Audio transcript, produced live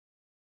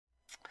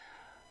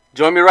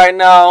Join me right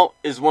now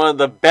is one of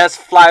the best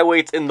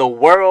flyweights in the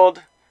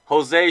world,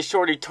 Jose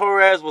Shorty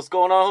Torres. What's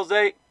going on,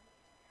 Jose?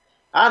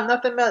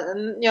 Nothing,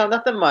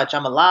 nothing much.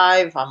 I'm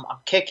alive. I'm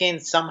kicking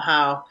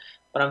somehow,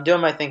 but I'm doing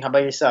my thing. How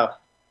about yourself?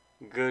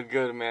 Good,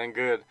 good, man,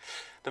 good.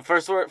 The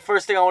first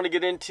thing I want to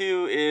get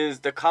into is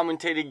the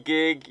commentating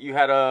gig. You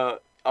had a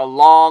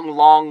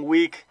long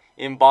week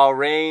in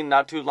Bahrain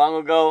not too long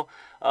ago.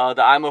 The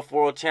IMF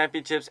World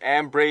Championships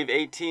and Brave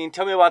 18.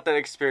 Tell me about that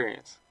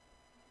experience.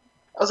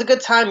 It was a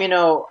good time. The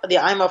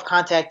IMF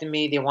contacted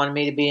me. They wanted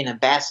me to be an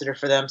ambassador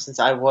for them since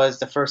I was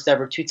the first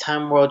ever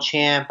two-time world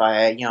champ.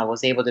 I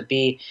was able to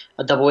be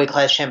a double weight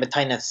class champ at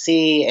Titan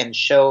FC and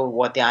show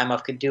what the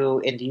IMF could do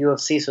in the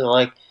UFC. So they're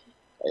like,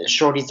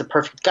 Shorty's the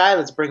perfect guy.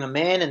 Let's bring him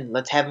in and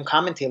let's have him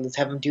commentate. Let's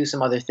have him do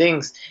some other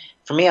things.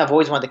 For me, I've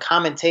always wanted to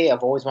commentate.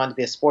 I've always wanted to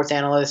be a sports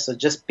analyst. So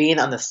just being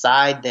on the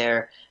side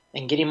there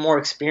and getting more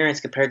experience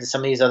compared to some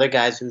of these other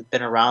guys who've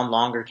been around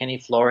longer, Kenny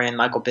Florian,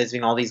 Michael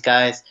Bisping, all these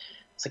guys.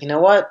 It's like, you know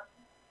what?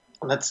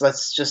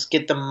 Let's just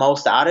get the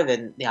most out of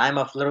it. The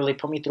IMF literally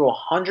put me through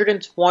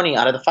 120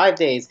 out of the 5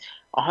 days,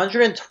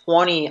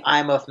 120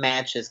 IMF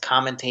matches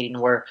commentating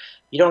where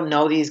you don't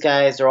know these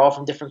guys. They're all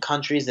from different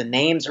countries. The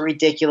names are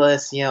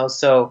ridiculous.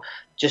 So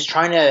just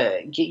trying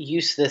to get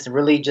used to this and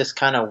really just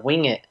kind of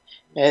wing it.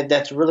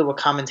 That's really what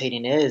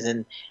commentating is.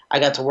 And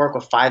I got to work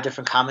with 5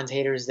 different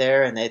commentators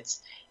there, and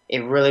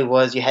it really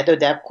was. You had to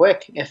adapt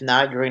quick. If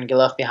not, you're going to get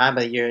left behind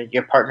by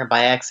your partner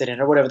by accident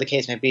or whatever the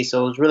case may be.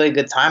 So it was really a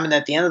good time. And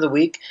at the end of the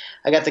week,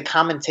 I got to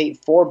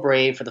commentate for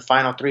Brave for the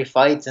final 3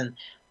 fights, and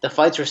the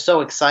fights were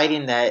so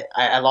exciting that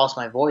I lost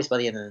my voice by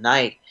the end of the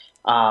night.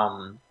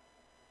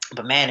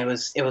 But man, it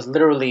was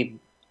literally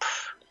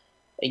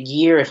a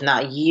year, if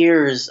not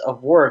years,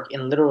 of work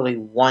in literally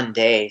one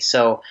day.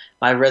 So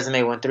my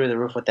resume went through the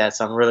roof with that.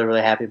 So I'm really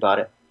really happy about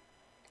it.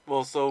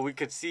 Well, so we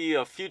could see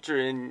a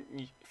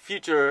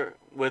future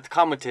with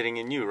commentating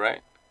in you,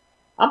 right?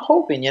 I'm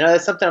hoping,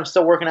 that's something I'm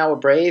still working out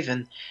with Brave.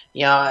 And,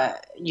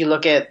 you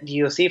look at the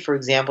UFC, for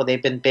example,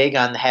 they've been big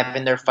on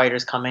having their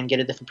fighters come in, get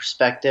a different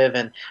perspective.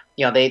 And,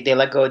 they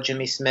let go of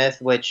Jimmy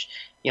Smith, which,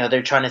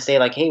 they're trying to say,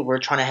 like, hey, we're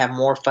trying to have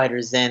more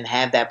fighters in,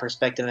 have that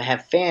perspective, and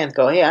have fans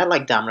go, hey, I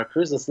like Dominic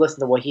Cruz. Let's listen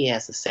to what he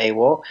has to say.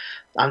 Well,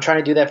 I'm trying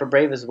to do that for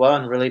Brave as well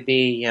and really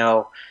be,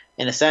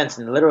 in a sense,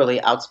 and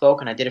literally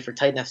outspoken. I did it for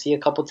Titan FC a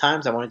couple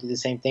times. I want to do the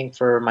same thing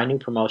for my new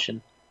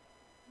promotion.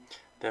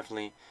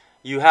 Definitely.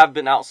 You have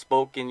been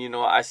outspoken.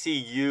 I see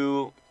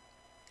you,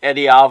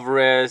 Eddie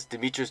Alvarez,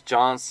 Demetrius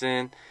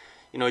Johnson.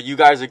 You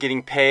guys are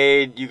getting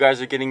paid. You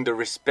guys are getting the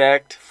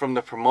respect from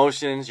the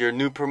promotions, your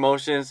new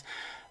promotions.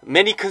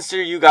 Many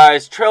consider you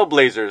guys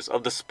trailblazers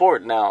of the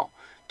sport now.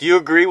 Do you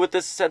agree with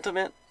this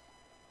sentiment?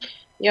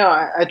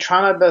 I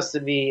try my best to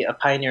be a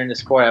pioneer in the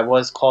sport. I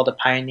was called a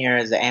pioneer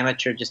as an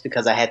amateur just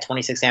because I had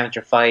 26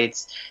 amateur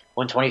fights,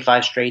 won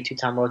 25 straight,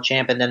 two-time world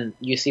champ, and then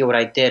you see what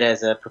I did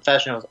as a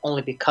professional was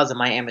only because of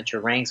my amateur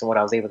ranks and what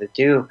I was able to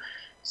do.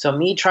 So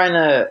me trying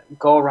to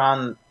go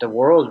around the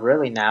world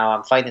really now,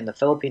 I'm fighting in the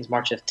Philippines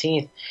March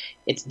 15th.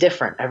 It's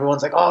different.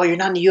 Everyone's like, oh, you're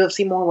not in the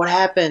UFC more. What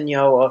happened?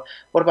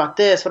 What about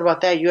this? What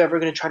about that? You ever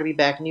going to try to be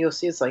back in the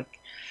UFC? It's like,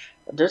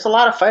 there's a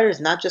lot of fighters,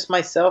 not just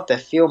myself,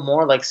 that feel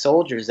more like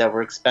soldiers that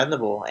were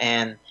expendable,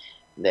 and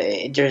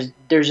there's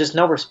just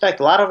no respect.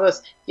 A lot of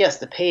us, yes,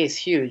 the pay is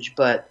huge,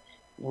 but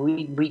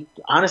we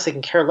honestly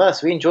can care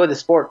less. We enjoy the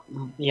sport,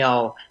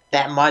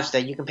 that much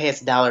that you can pay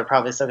us $1,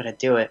 probably still gonna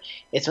do it.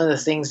 It's one of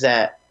those things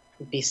that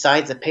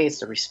besides the pay, it's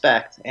the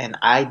respect, and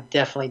I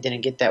definitely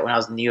didn't get that when I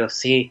was in the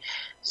UFC.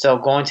 So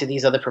going to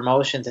these other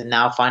promotions and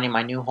now finding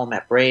my new home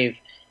at Brave,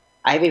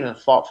 I haven't even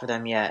fought for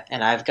them yet,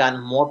 and I've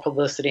gotten more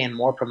publicity and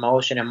more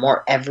promotion and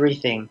more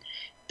everything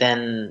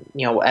than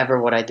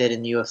ever what I did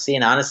in the UFC.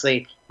 And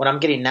honestly, what I'm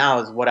getting now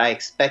is what I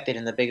expected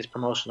in the biggest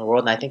promotion in the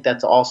world, and I think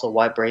that's also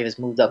why Brave has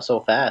moved up so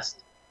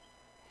fast.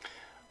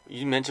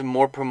 You mentioned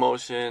more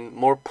promotion,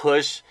 more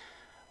push.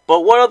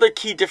 But what other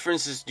key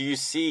differences do you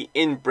see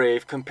in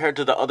Brave compared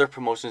to the other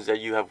promotions that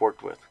you have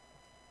worked with?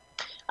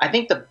 I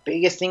think the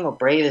biggest thing with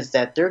Brave is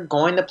that they're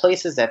going to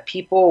places that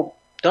people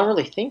don't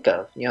really think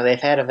of. They've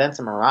had events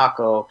in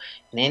Morocco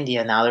and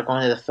India. Now they're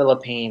going to the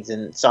Philippines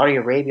and Saudi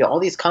Arabia, all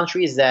these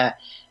countries that,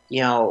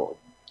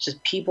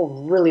 just people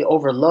really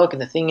overlook.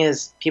 And the thing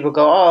is, people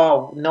go,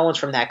 oh, no one's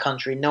from that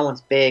country. No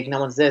one's big. No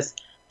one's this.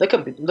 Look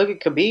at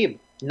Khabib.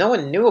 No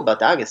one knew about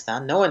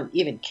Dagestan. No one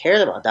even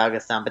cared about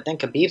Dagestan. But then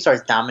Khabib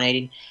starts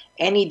dominating.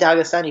 Any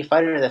Dagestani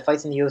fighter that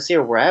fights in the UFC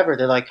or wherever,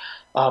 they're like,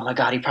 oh my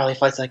God, he probably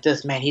fights like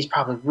this. Man, he's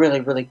probably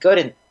really, really good.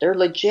 And they're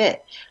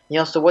legit.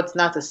 So what's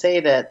not to say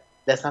that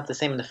that's not the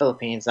same in the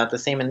Philippines, not the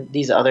same in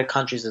these other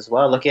countries as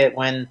well. Look at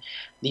when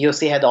the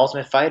UFC had the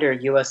Ultimate Fighter,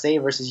 USA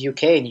versus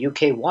UK, and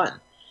UK won.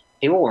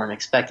 People weren't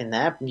expecting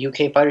that.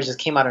 UK fighters just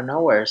came out of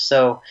nowhere.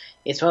 So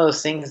it's one of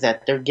those things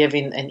that they're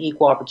giving an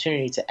equal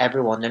opportunity to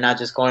everyone. They're not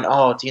just going,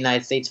 oh, it's a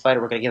United States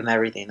fighter, we're going to give him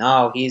everything.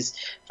 Oh, he's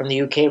from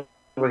the UK,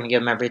 we're going to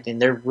give him everything.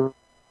 They're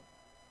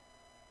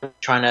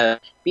trying to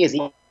be as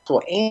equal.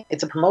 And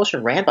it's a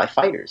promotion ran by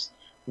fighters.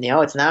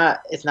 It's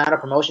not a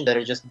promotion that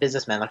are just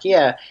businessmen. Like,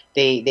 yeah,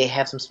 they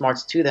have some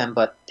smarts to them,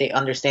 but they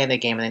understand the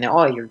game and they know,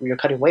 oh, you're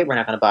cutting weight, we're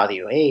not going to bother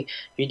you. Hey,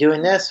 you're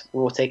doing this,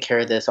 we'll take care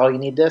of this. Oh, you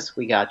need this,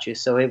 we got you.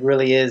 So it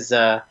really is.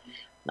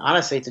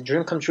 Honestly, it's a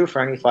dream come true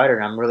for any fighter,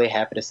 and I'm really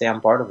happy to say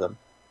I'm part of them.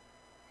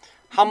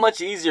 How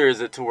much easier is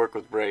it to work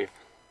with Brave?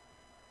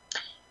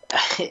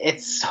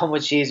 It's so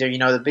much easier.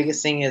 The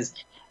biggest thing is,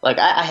 like,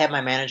 I have my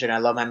manager, and I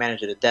love my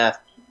manager to death.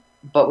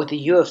 But with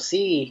the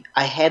UFC,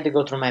 I had to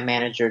go through my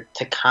manager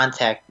to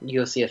contact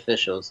UFC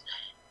officials.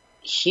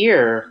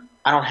 Here,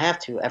 I don't have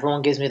to.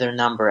 Everyone gives me their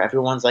number.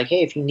 Everyone's like,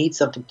 hey, if you need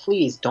something,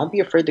 please don't be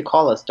afraid to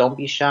call us. Don't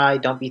be shy.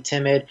 Don't be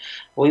timid.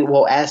 We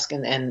will ask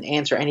and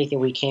answer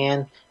anything we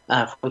can.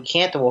 If we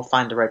can't, then we'll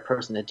find the right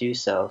person to do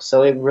so.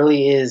 So it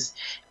really is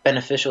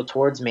beneficial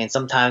towards me. And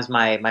sometimes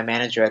my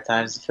manager at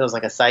times feels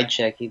like a side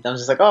chick. I'm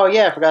just like, oh,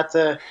 yeah, I forgot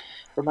to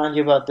remind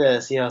you about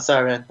this.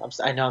 Sorry, man.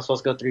 I know I'm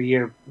supposed to go through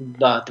you,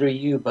 but here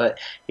you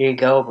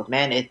go. But,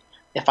 man,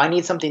 if I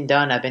need something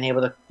done, I've been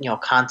able to,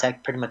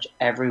 contact pretty much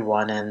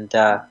everyone. And,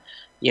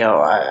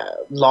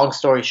 long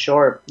story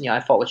short, I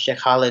fought with Sheikh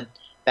Khalid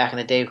back in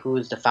the day, who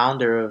was the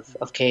founder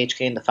of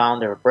KHK and the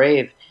founder of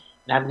Brave.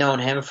 And I've known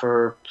him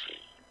for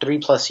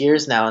 3+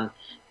 years now, and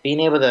being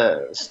able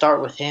to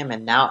start with him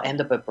and now end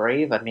up at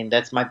Brave, I mean,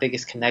 that's my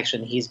biggest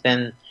connection. He's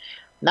been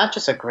not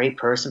just a great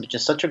person, but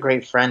just such a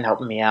great friend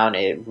helping me out.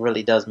 It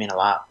really does mean a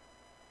lot.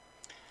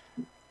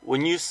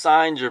 When you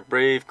signed your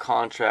Brave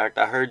contract,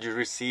 I heard you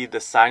received the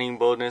signing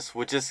bonus,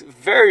 which is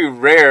very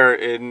rare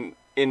in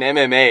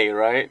MMA,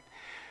 right?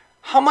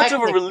 How much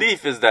of a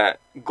relief is that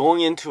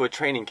going into a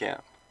training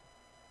camp?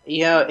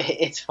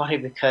 It's funny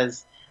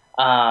because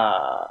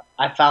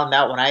I found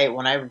out when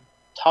I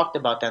talked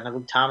about that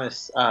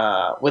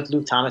with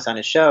Luke Thomas on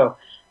his show.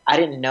 I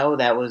didn't know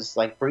that was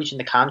like breaching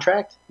the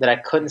contract, that I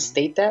couldn't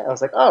state that. I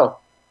was like, oh,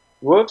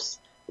 whoops.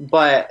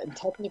 But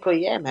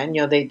technically, yeah, man,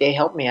 they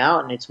helped me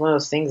out, and it's one of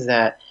those things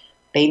that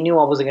they knew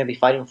I wasn't going to be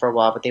fighting for a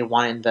while, but they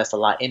want to invest a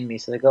lot in me.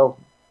 So they go,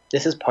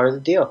 this is part of the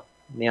deal.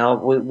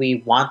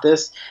 We want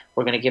this.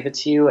 We're going to give it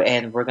to you,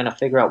 and we're going to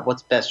figure out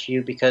what's best for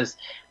you, because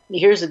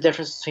here's the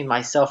difference between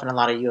myself and a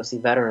lot of UFC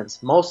veterans.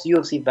 Most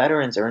UFC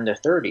veterans are in their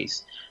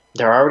 30s.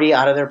 They're already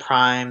out of their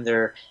prime.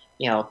 They're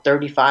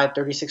 35,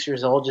 36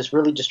 years old, just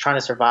trying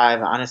to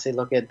survive. Honestly,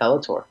 look at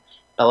Bellator.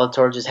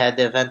 Bellator just had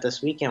the event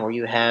this weekend where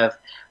you have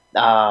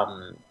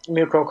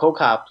Mirko Cro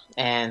Cop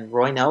and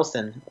Roy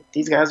Nelson.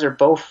 These guys are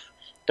both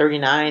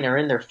 39 or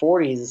in their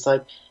 40s. It's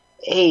like,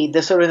 hey,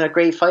 this would have been a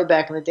great fight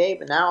back in the day,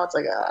 but now it's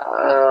like,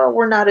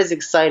 we're not as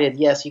excited.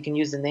 Yes, you can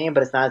use the name,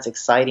 but it's not as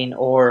exciting.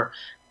 Or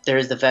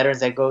there's the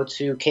veterans that go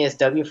to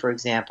KSW, for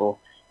example,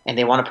 and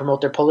they want to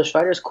promote their Polish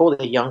fighters. Cool,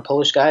 the young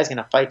Polish guy is going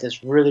to fight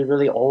this really,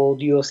 really old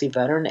UFC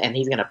veteran, and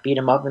he's going to beat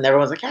him up, and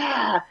everyone's like,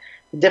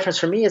 The difference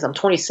for me is I'm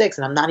 26,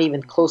 and I'm not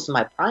even close to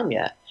my prime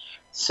yet.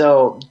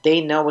 So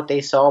they know what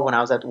they saw when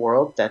I was at the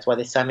World. That's why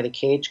they signed me to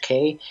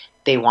KHK.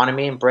 They wanted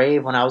me in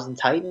Brave when I was in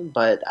Titan,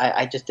 but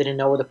I just didn't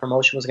know where the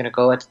promotion was going to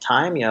go at the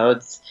time.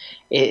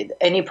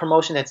 Any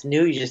promotion that's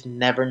new, you just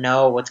never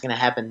know what's going to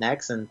happen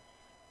next. And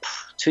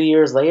 2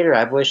 years later,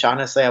 I wish,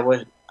 and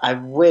I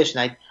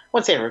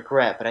wouldn't say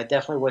regret, but I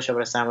definitely wish I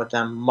would have signed with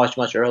them much,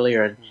 much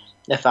earlier. And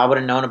if I would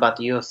have known about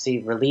the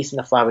UFC releasing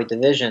the flyweight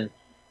division,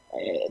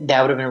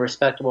 that would have been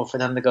respectable for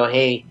them to go,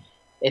 hey,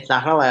 it's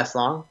not going to last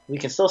long. We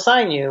can still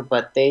sign you,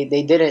 but they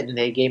did it, and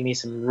they gave me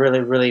some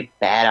really, really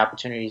bad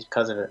opportunities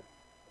because of it.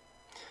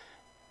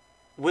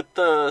 With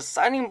the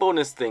signing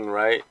bonus thing,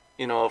 right?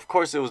 Of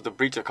course it was the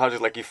breach of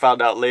contract like you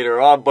found out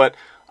later on, but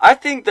I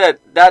think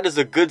that is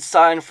a good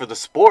sign for the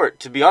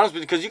sport, to be honest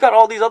with you, because you got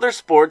all these other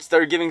sports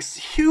that are giving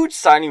huge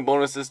signing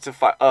bonuses to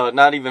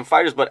not even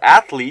fighters, but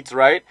athletes,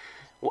 right?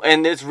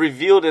 And it's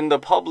revealed in the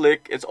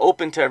public, it's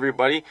open to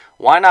everybody.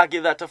 Why not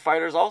give that to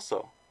fighters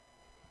also?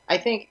 I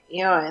think,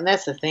 and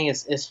that's the thing,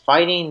 is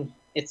fighting,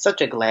 it's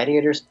such a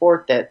gladiator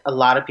sport that a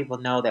lot of people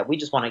know that we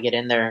just want to get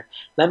in there,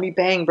 let me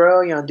bang,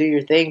 bro, do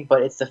your thing.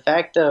 But it's the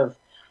fact of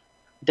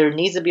there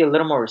needs to be a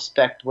little more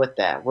respect with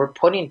that. We're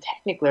putting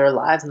technically our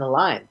lives on the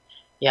line.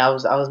 Yeah, I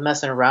was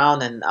messing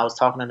around, and I was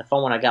talking on the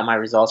phone when I got my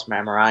results from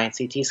MRI and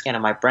CT scan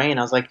of my brain.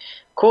 I was like,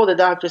 cool, the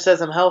doctor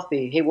says I'm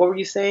healthy. Hey, what were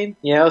you saying?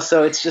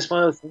 So it's just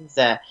one of those things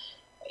that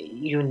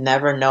you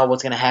never know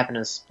what's going to happen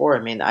in the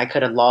sport. I mean, I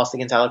could have lost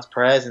against Alex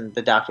Perez, and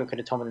the doctor could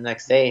have told me the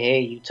next day,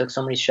 hey, you took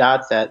so many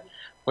shots that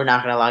we're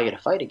not going to allow you to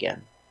fight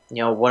again.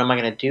 What am I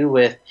going to do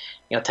with,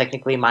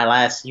 technically my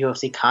last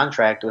UFC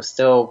contract was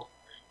still,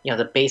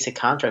 the basic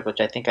contract,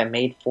 which I think I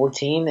made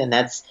 14, and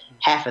that's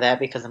half of that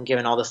because I'm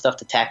giving all the stuff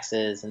to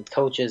taxes and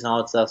coaches and all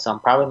that stuff. So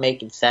I'm probably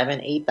making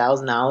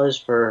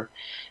 $7,000-8,000 for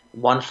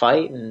one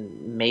fight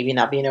and maybe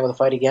not being able to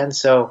fight again.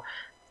 So,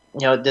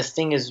 this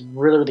thing is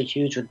really, really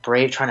huge with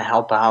Brave trying to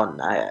help out.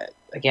 And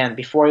again,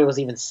 before he was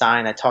even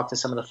signed, I talked to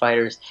some of the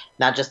fighters,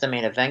 not just the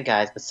main event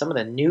guys, but some of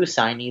the new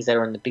signees that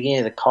were in the beginning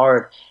of the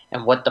card,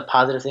 and what the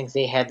positive things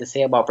they had to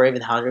say about Brave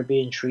and how they're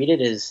being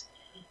treated is,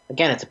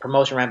 again, it's a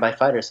promotion ran by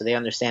fighters, so they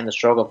understand the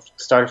struggle of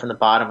starting from the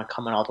bottom and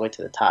coming all the way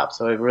to the top.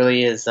 So it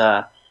really is,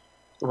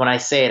 when I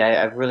say it,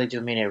 I really do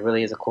mean it. It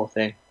really is a cool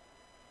thing.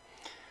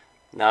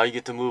 Now you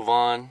get to move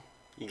on.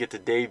 You get to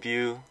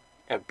debut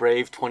at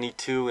Brave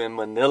 22 in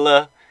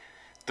Manila.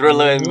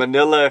 Thriller in Hmm.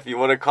 Manila, if you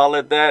want to call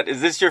it that.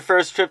 Is this your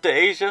first trip to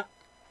Asia?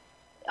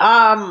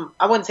 I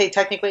wouldn't say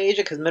technically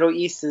Asia because Middle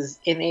East is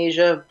in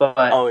Asia, but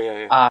Oh, yeah,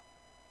 yeah. uh,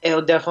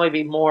 it'll definitely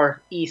be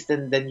more east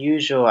than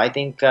usual. I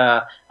think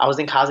I was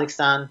in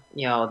Kazakhstan.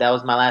 That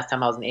was my last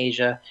time I was in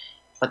Asia.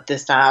 But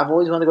this time, I've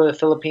always wanted to go to the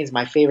Philippines.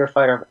 My favorite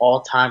fighter of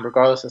all time,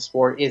 regardless of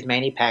sport, is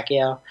Manny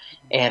Pacquiao,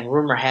 and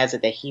rumor has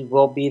it that he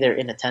will be there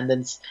in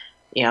attendance.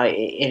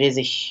 It is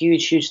a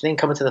huge, huge thing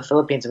coming to the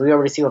Philippines. We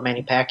already see what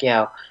Manny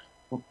Pacquiao,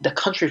 the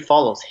country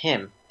follows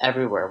him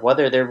everywhere,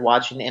 whether they're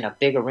watching in a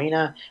big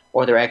arena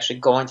or they're actually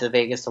going to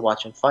Vegas to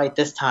watch him fight.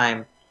 This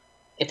time,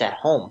 it's at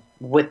home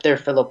with their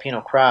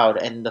Filipino crowd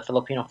and the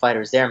Filipino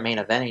fighters there main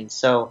eventing.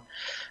 So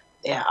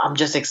yeah, I'm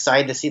just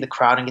excited to see the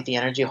crowd and get the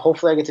energy.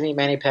 Hopefully, I get to meet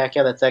Manny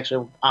Pacquiao. That's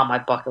actually on my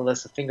bucket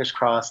list. So fingers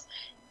crossed.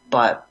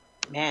 But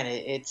man,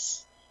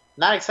 it's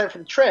not excited for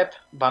the trip,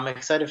 but I'm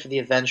excited for the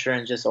adventure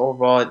and just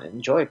overall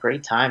enjoy a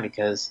great time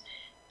because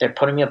they're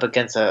putting me up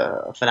against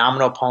a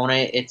phenomenal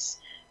opponent. It's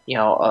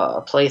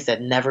a place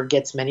that never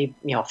gets many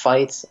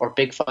fights or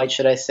big fights,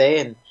 should I say?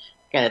 And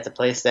again, it's a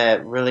place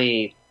that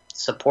really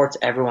supports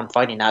everyone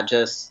fighting, not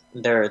just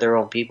their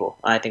own people.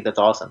 And I think that's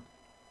awesome.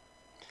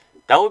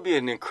 That would be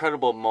an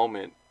incredible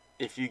moment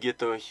if you get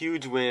the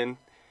huge win.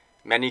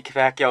 Manny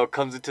Pacquiao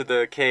comes into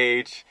the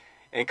cage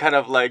and kind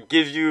of like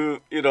gives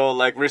you,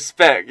 like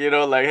respect,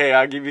 like, hey,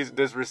 I'll give you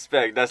this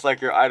respect. That's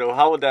like your idol.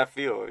 How would that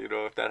feel,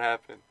 if that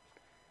happened?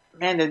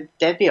 Man,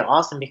 that'd be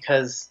awesome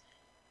because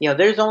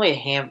there's only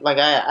a like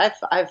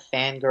I've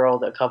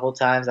fangirled a couple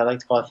times. I like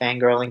to call it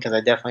fangirling because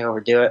I definitely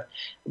overdo it,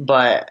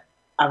 but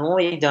I've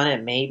only done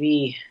it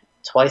maybe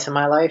twice in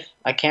my life.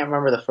 I can't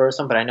remember the first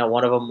one, but I know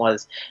one of them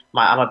was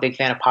I'm a big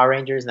fan of Power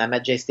Rangers, and I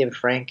met J. David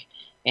Frank,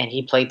 and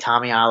he played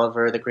Tommy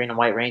Oliver, the Green and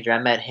White Ranger. I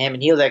met him,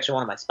 and he was actually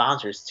one of my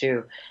sponsors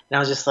too. And I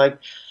was just like,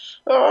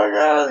 oh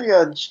my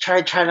god, just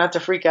try not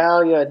to freak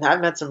out. Yeah, and I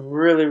met some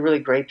really really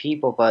great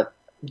people, but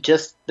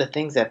just the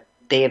things that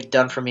they have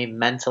done for me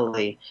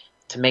mentally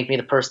to make me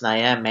the person I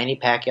am. Manny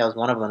Pacquiao is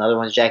one of them. Another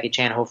one's Jackie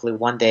Chan. Hopefully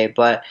one day,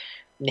 but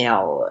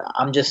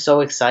I'm just so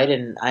excited,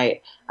 and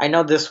I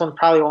know this one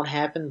probably won't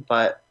happen,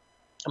 but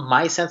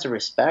my sense of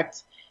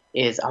respect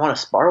is I want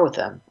to spar with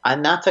them.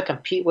 I'm not to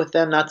compete with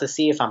them, not to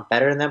see if I'm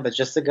better than them, but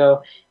just to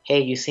go,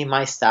 hey, you see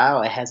my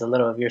style? It has a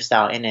little of your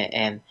style in it,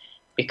 and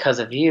because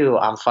of you,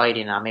 I'm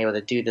fighting. I'm able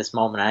to do this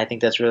moment. And I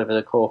think that's really,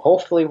 really cool.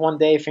 Hopefully, one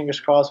day, fingers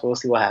crossed, we'll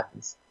see what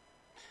happens.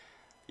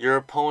 Your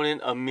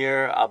opponent,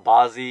 Amir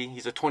Abazi,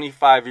 he's a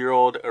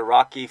 25-year-old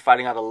Iraqi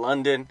fighting out of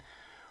London.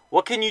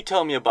 What can you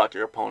tell me about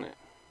your opponent?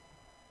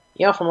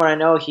 From what I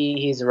know,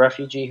 he's a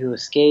refugee who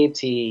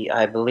escaped.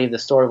 I believe the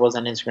story was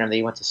on Instagram that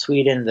he went to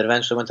Sweden, that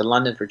eventually went to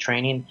London for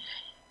training.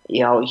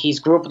 He's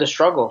grew up with a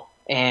struggle,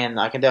 and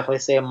I can definitely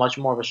say much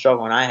more of a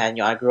struggle than I had.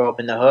 I grew up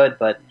in the hood,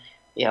 but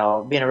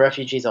being a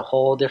refugee is a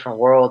whole different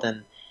world,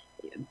 and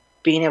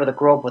being able to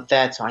grow up with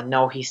that, so I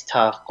know he's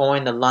tough.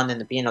 Going to London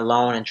to being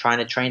alone and trying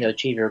to train to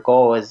achieve your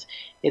goal is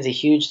a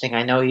huge thing.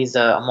 I know he's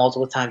a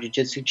multiple time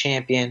jiu-jitsu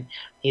champion.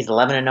 He's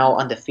 11-0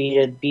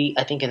 undefeated. Beat,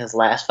 I think, in his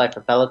last fight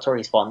for Bellator.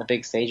 He's fought in the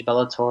big stage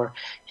Bellator.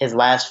 His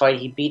last fight,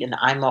 he beat an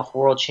IMOF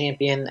world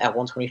champion at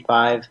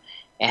 125,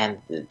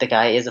 and the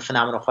guy is a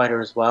phenomenal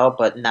fighter as well,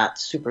 but not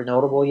super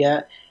notable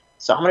yet.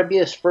 So I'm going to be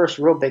his first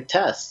real big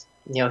test.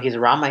 He's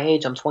around my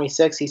age. I'm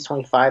 26. He's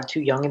 25. Two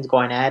youngins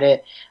going at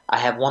it. I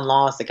have one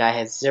loss. The guy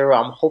has zero.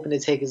 I'm hoping to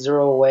take a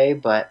zero away,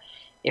 but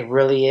it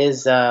really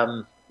is.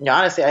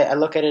 Honestly, I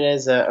look at it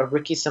as a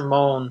Ricky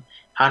Simone,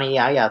 Hani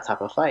Yaya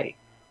type of fight.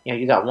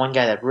 You got one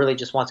guy that really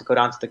just wants to go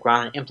down to the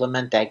ground and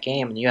implement that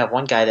game, and you have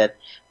one guy that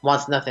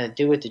wants nothing to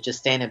do with it, just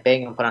stand and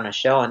bang and put on a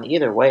show. And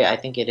either way, I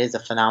think it is a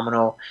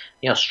phenomenal,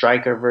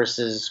 striker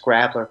versus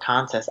grappler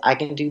contest. I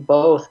can do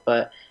both,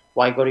 but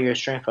why go to your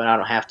strength when I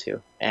don't have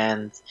to?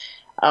 And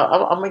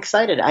I'm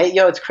excited.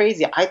 It's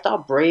crazy. I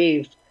thought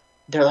Brave,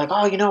 they're like,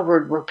 oh,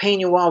 we're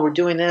paying you well. We're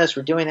doing this.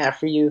 We're doing that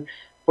for you.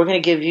 We're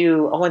going to give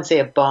you, I wouldn't say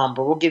a bum,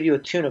 but we'll give you a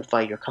tune-up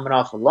fight. You're coming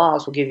off a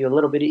loss. We'll give you a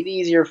little bit of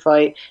easier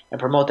fight and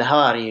promote the hell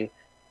out of you.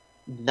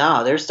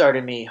 No, they're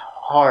starting me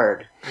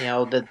hard.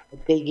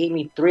 They gave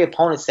me three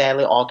opponents.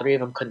 Sadly, all three of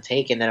them couldn't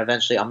take it. And then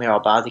eventually Amir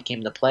Albazi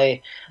came to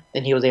play.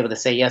 Then he was able to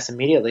say yes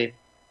immediately.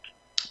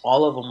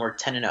 All of them were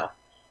 10-0.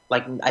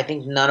 Like, I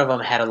think none of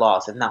them had a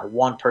loss. If not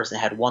one person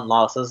had one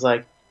loss. I was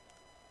like,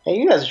 hey,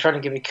 you guys are trying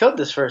to get me killed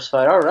this first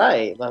fight. All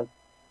right. Like,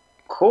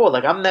 cool.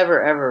 Like, I'm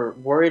never, ever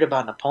worried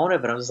about an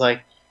opponent. But I was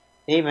like,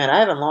 hey, man, I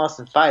haven't lost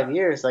in 5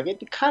 years. Like, it'd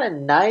be kind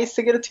of nice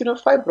to get a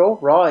tune-up fight. But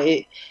overall,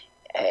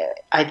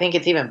 I think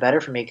it's even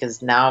better for me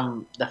because now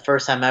I'm the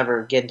first time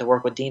ever getting to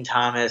work with Dean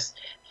Thomas.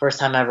 First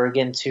time ever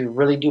getting to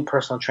really do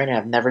personal training.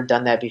 I've never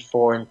done that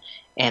before.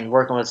 And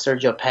working with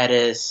Sergio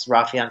Pettis,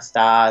 Rafian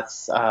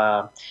Stotts,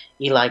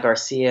 Eli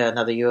Garcia,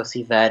 another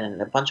UFC vet,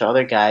 and a bunch of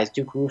other guys,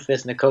 Duke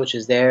Rufus and the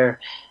coaches there.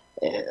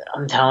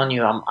 I'm telling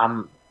you,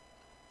 I'm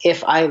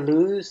if I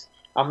lose,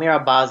 Amir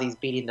Albazi's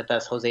beating the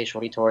best Jose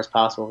Shorty Torres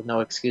possible with no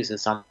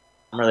excuses. So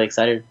I'm really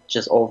excited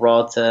just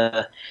overall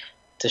to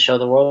show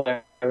the world.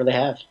 really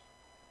have.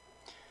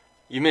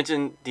 You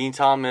mentioned Dean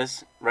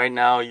Thomas. Right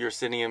now, you're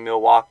sitting in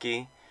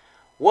Milwaukee.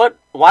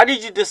 Why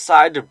did you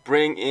decide to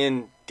bring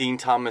in Dean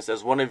Thomas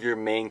as one of your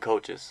main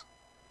coaches?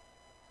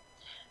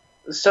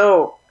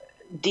 So,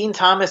 Dean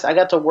Thomas, I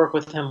got to work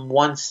with him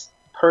once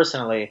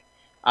personally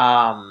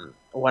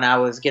when I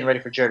was getting ready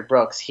for Jared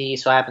Brooks. He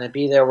so happened to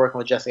be there working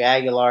with Jessica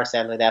Aguilar.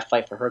 Sadly, that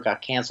fight for her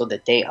got canceled the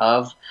day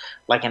of,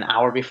 like an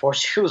hour before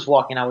she was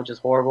walking out, which is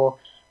horrible.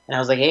 And I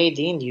was like, "Hey,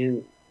 Dean, do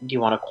you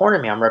want to corner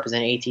me? I'm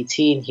representing ATT,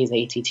 and he's an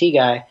ATT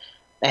guy."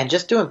 And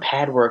just doing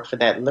pad work for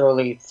that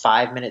literally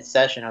 5 minute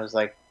session, I was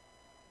like,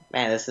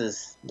 "Man, this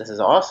is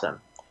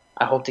awesome.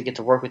 I hope to get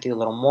to work with you a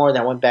little more."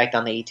 Then I went back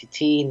down to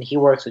ATT, and he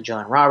works with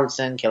Joanne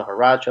Robertson, Kayla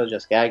Haracho,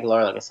 Jessica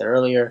Aguilar, like I said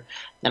earlier,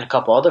 and a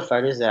couple other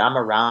fighters that I'm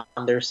around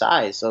their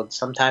size. So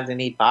sometimes they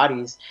need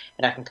bodies,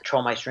 and I can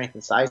control my strength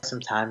and size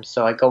sometimes.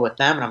 So I go with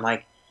them, and I'm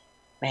like,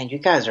 "Man, you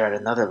guys are at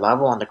another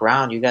level on the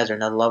ground. You guys are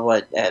another level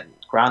at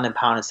ground and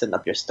pound and setting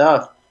up your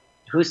stuff.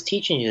 Who's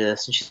teaching you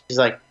this?" And she's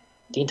like,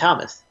 "Dean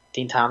Thomas,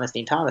 Dean Thomas,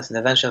 Dean Thomas." And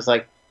eventually I was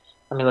like,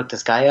 "Let me look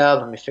this guy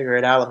up. Let me figure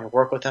it out. Let me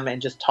work with him."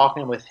 And just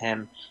talking with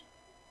him,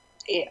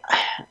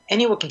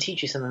 anyone can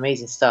teach you some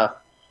amazing stuff,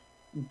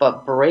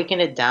 but breaking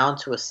it down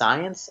to a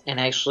science and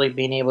actually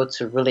being able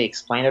to really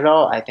explain it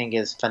all, I think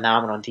is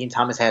phenomenal. Dean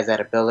Thomas has that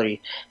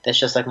ability. That's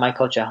just like my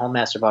coach at home,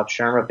 Master Bob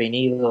Shermer, being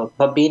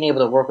able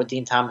to work with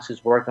Dean Thomas,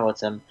 who's working with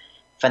some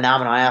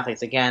phenomenal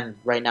athletes. Again,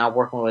 right now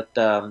working with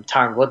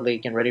Tyron Woodley,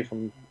 getting ready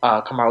from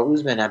Kamaru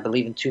Usman, I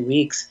believe in 2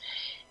 weeks.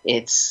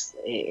 It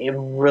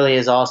really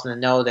is awesome to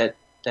know that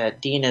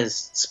Dean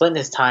is splitting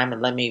his time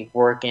and let me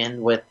work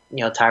in with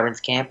Tyron's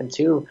camp, and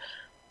two,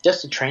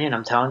 just the training.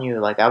 I'm telling you,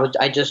 like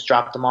I just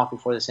dropped him off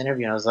before this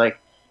interview, and I was like,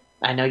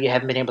 "I know you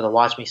haven't been able to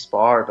watch me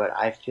spar, but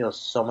I feel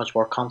so much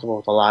more comfortable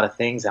with a lot of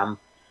things. I'm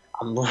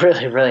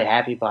really really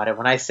happy about it."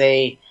 When I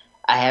say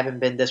I haven't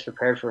been this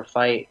prepared for a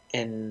fight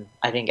in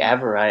I think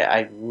ever,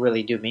 I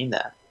really do mean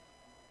that.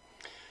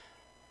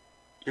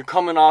 You're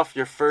coming off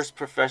your first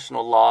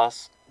professional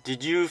loss.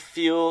 Did you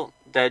feel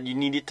that you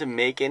needed to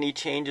make any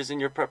changes in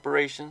your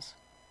preparations?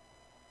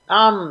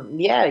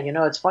 Yeah,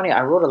 it's funny.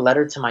 I wrote a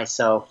letter to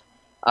myself,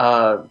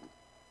 uh,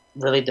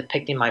 really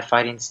depicting my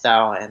fighting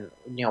style and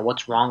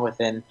what's wrong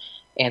with it,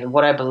 and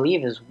what I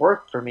believe has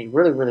worked for me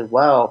really, really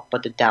well,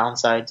 but the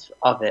downsides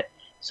of it.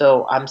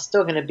 So I'm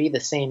still going to be the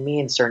same me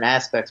in certain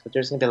aspects, but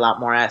there's going to be a lot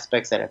more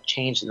aspects that have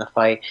changed in the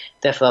fight.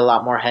 Definitely a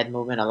lot more head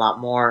movement, a lot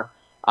more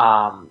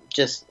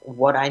just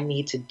what I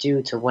need to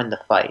do to win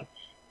the fight.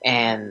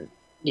 And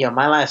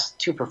my last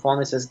two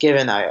performances,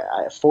 given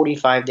I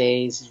 45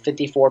 days,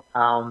 54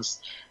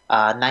 pounds,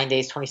 9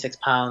 days, 26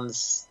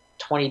 pounds,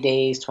 20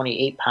 days,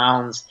 28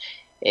 pounds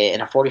in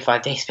a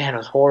 45-day span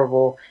was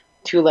horrible.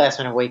 Two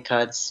last-minute weight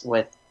cuts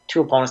with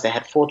two opponents that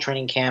had full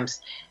training camps.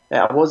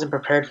 I wasn't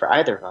prepared for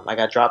either of them. I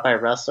got dropped by a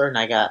wrestler, and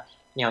I got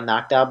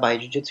knocked out by a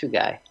jiu-jitsu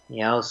guy.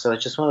 So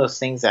it's just one of those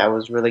things that I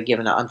was really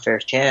given an unfair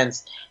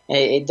chance. And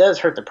it does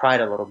hurt the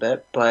pride a little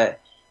bit, but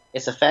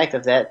it's a fact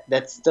of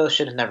that still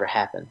should have never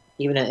happened.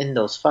 Even in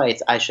those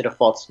fights, I should have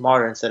fought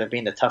smarter instead of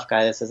being the tough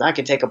guy that says, "I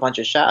can take a bunch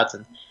of shots."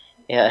 And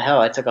yeah,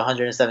 hell, I took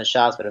 107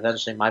 shots, but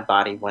eventually my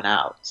body went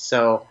out.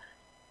 So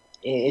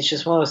it's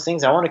just one of those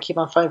things. I want to keep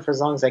on fighting for as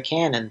long as I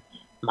can, and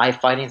my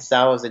fighting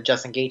style is a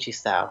Justin Gaethje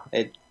style.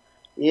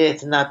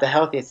 It's not the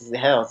healthiest as the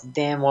hell. It's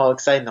damn well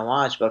exciting to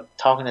watch, but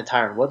talking to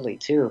Tyron Woodley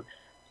too,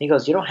 he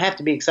goes, "You don't have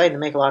to be excited to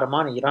make a lot of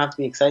money. You don't have to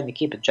be excited to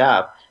keep a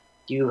job.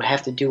 You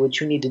have to do what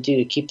you need to do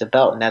to keep the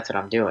belt," and that's what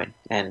I'm doing.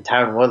 And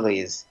Tyron Woodley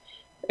is,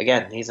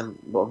 again, he's a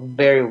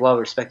very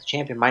well-respected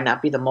champion. Might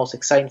not be the most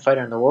exciting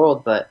fighter in the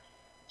world, but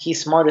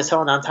he's smart as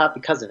hell and on top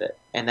because of it.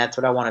 And that's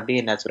what I want to be,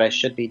 and that's what I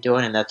should be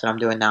doing, and that's what I'm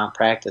doing now in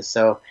practice.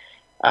 So,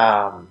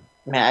 man,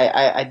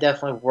 I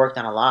definitely worked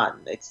on a lot.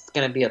 It's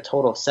going to be a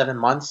total of 7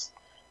 months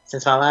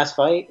since my last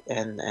fight,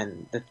 and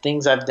the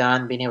things I've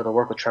done, being able to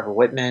work with Trevor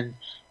Whitman,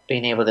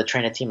 being able to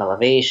train at Team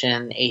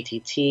Elevation,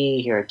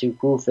 ATT, here at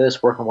Duke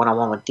Roufus, working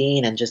one-on-one with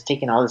Dean, and just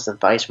taking all this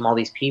advice from all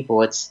these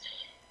people,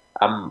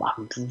 I'm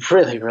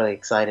really, really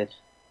excited.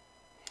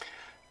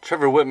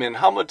 Trevor Whitman,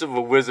 how much of a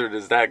wizard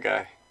is that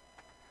guy?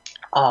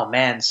 Oh,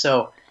 man,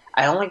 so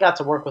I only got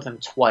to work with him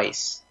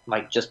twice,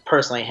 like just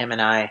personally, him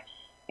and I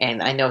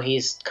know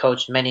he's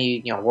coached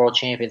many, world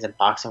champions and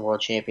boxing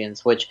world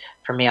champions, which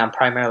for me, I'm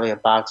primarily a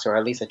boxer, or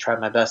at least I tried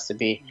my best to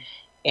be.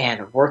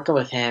 And working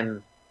with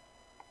him,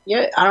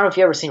 yeah, I don't know if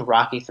you ever seen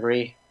Rocky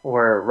 3,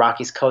 where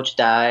Rocky's coach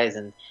dies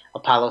and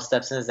Apollo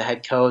steps in as the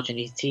head coach, and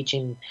he's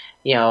teaching,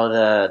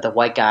 the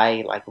white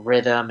guy like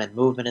rhythm and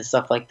movement and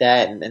stuff like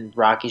that, and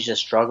Rocky's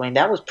just struggling.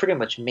 That was pretty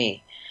much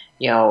me.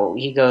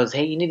 He goes,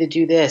 "Hey, you need to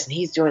do this," and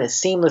he's doing it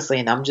seamlessly,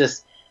 and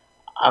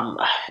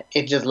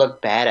it just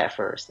looked bad at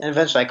first. And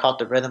eventually I caught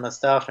the rhythm of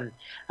stuff, and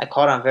I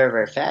caught on very,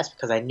 very fast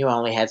because I knew I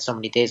only had so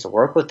many days to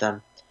work with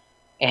them.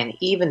 And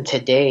even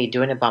today,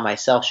 doing it by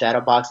myself,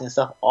 shadow boxing and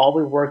stuff, all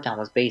we worked on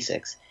was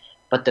basics.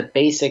 But the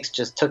basics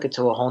just took it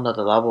to a whole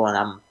nother level,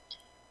 and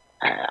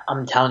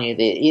I'm telling you,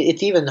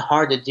 it's even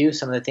hard to do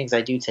some of the things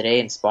I do today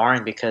in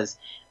sparring because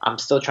I'm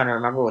still trying to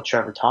remember what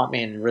Trevor taught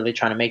me and really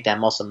trying to make that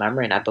muscle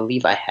memory, and I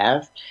believe I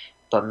have.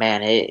 But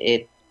man,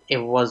 it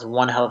was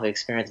one hell of an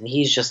experience, and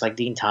he's just like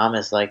Dean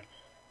Thomas, like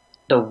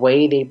the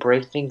way they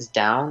break things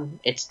down,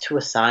 it's to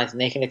a science,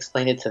 and they can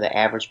explain it to the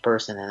average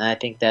person, and I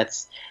think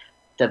that's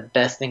the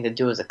best thing to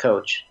do as a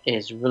coach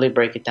is really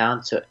break it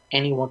down so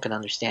anyone can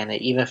understand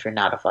it, even if you're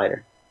not a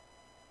fighter.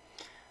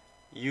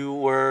 You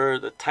were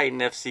the Titan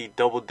FC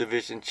double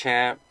division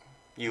champ.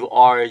 You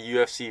are a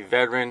UFC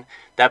veteran.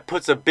 That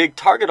puts a big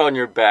target on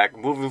your back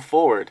moving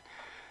forward.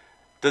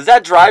 Does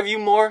that drive you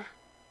more?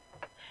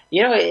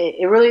 You know,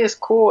 it really is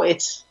cool.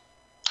 It's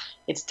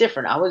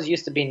different. I was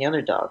used to being the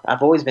underdog.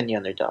 I've always been the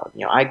underdog.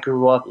 You know, I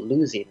grew up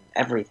losing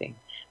everything.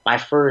 My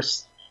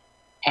first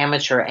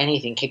amateur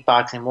anything,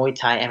 kickboxing, Muay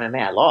Thai,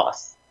 MMA, I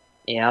lost.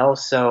 You know,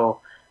 so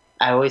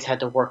I always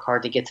had to work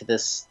hard to get to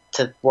this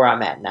to where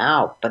I'm at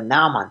now. But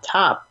now I'm on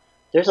top.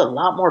 There's a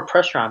lot more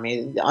pressure on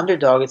me. The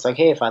underdog, it's like,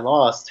 hey, if I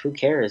lost, who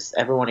cares?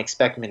 Everyone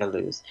expects me to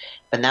lose.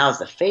 But now as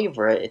the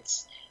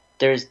favorite,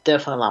 there's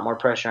definitely a lot more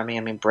pressure on me. I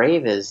mean,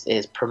 Brave is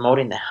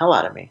promoting the hell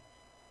out of me.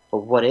 But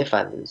what if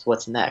I lose?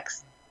 What's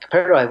next?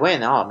 Compared to I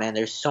win, oh man,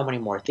 there's so many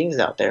more things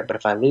out there. But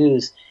if I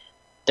lose,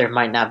 there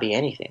might not be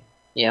anything.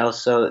 You know,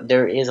 so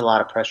there is a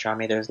lot of pressure on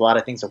me. There's a lot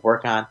of things to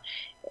work on.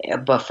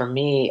 But for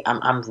me,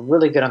 I'm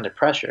really good under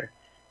pressure.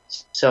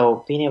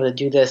 So being able to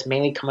do this,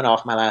 mainly coming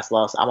off my last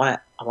loss, I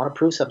want to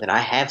prove something. I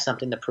have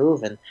something to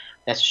prove, and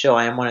that's to show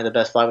I am one of the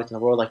best flyweights in the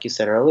world, like you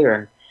said earlier,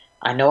 and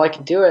I know I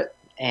can do it.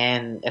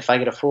 And if I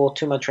get a full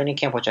 2 month training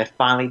camp, which I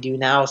finally do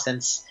now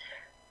since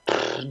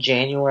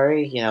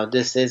January, you know,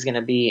 this is going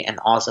to be an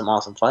awesome,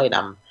 awesome fight.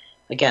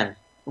 Again,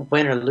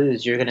 win or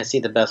lose, you're going to see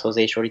the best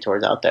Jose Shorty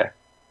Torres out there.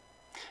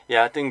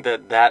 Yeah, I think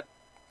that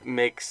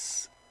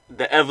makes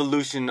the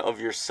evolution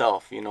of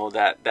yourself, you know,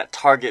 that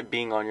target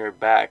being on your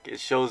back. It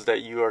shows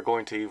that you are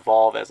going to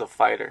evolve as a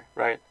fighter,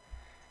 right?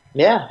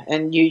 Yeah,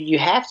 and you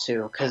have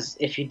to, because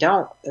if you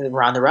don't,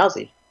 Ronda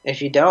Rousey.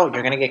 If you don't,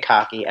 you're going to get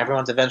cocky.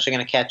 Everyone's eventually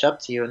going to catch up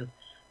to you, and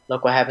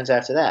look what happens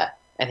after that.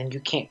 And then you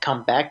can't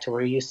come back to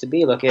where you used to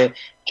be. Look at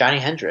Johnny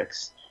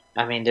Hendricks.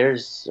 I mean,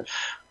 there's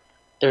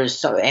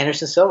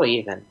Anderson Silva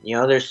even. You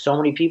know, there's so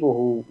many people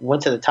who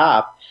went to the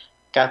top,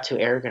 got too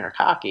arrogant or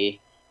cocky,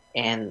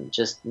 and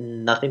just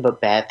nothing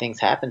but bad things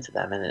happened to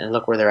them. And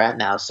look where they're at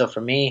now. So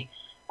for me,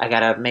 I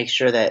gotta make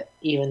sure that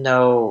even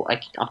though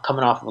I'm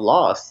coming off of a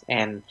loss,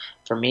 and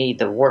for me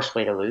the worst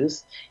way to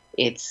lose,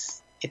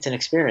 it's an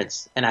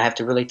experience, and I have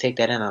to really take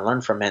that in and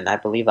learn from it. And I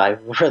believe I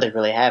really,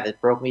 really have.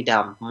 It broke me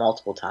down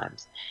multiple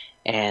times,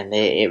 and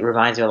it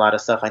reminds me of a lot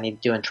of stuff I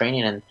need to do in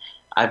training. And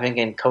I've been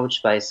getting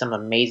coached by some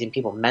amazing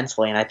people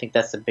mentally, and I think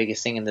that's the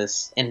biggest thing in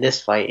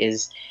this fight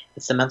is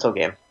it's the mental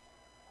game.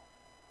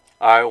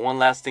 All right, one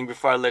last thing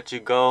before I let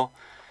you go.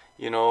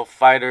 You know,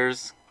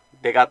 fighters,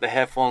 they got the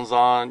headphones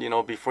on, you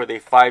know, before they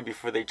fight,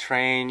 before they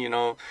train, you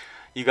know.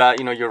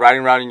 You're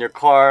riding around in your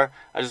car.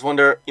 I just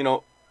wonder, you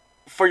know,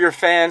 for your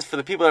fans, for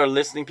the people that are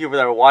listening, people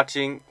that are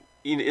watching,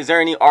 is there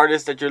any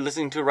artist that you're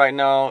listening to right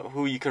now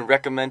who you can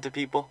recommend to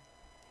people?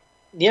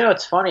 You know,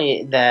 it's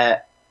funny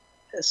that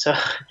so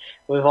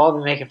we've all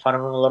been making fun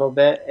of him a little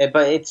bit,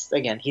 but it's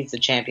again, he's the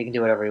champ. He can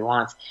do whatever he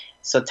wants.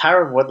 So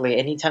Tyron Woodley,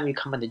 anytime you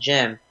come in the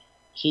gym,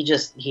 he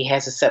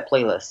has a set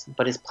playlist,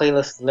 but his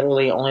playlist is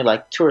literally only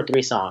like 2 or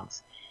 3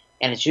 songs,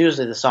 and it's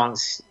usually the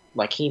songs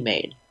like he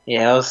made. You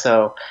know,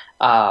 so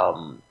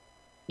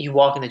you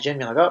walk in the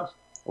gym, you're like, oh,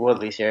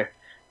 Woodley's here.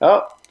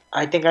 Oh,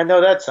 I think I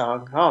know that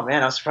song. Oh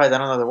man, I'm surprised I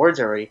don't know the words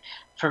already.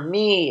 For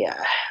me,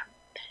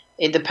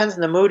 it depends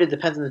on the mood. It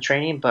depends on the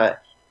training,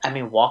 but I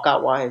mean,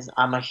 walkout wise,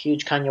 I'm a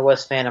huge Kanye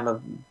West fan. I'm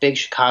a big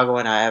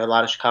Chicagoan. I have a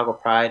lot of Chicago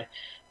pride.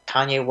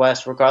 Kanye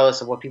West,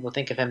 regardless of what people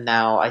think of him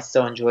now, I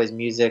still enjoy his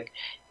music,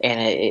 and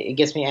it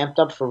gets me amped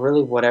up for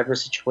really whatever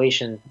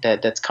situation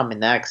that's coming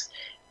next.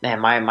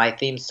 And my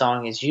theme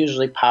song is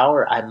usually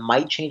Power. I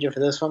might change it for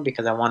this one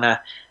because I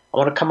wanna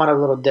come out a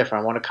little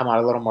different. I want to come out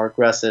a little more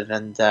aggressive,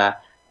 and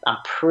I'm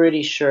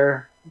pretty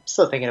sure. I'm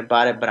still thinking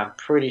about it, but I'm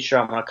pretty sure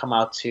I'm gonna come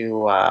out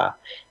to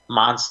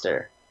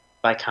Monster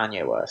by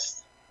Kanye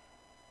West.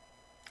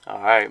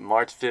 All right,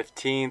 March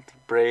 15th,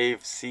 Brave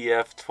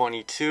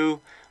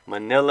CF22,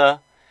 Manila.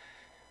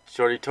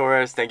 Shorty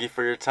Torres, thank you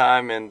for your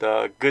time, and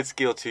good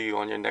skill to you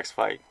on your next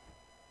fight.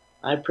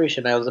 I appreciate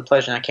it, man. It was a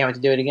pleasure, and I can't wait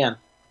to do it again.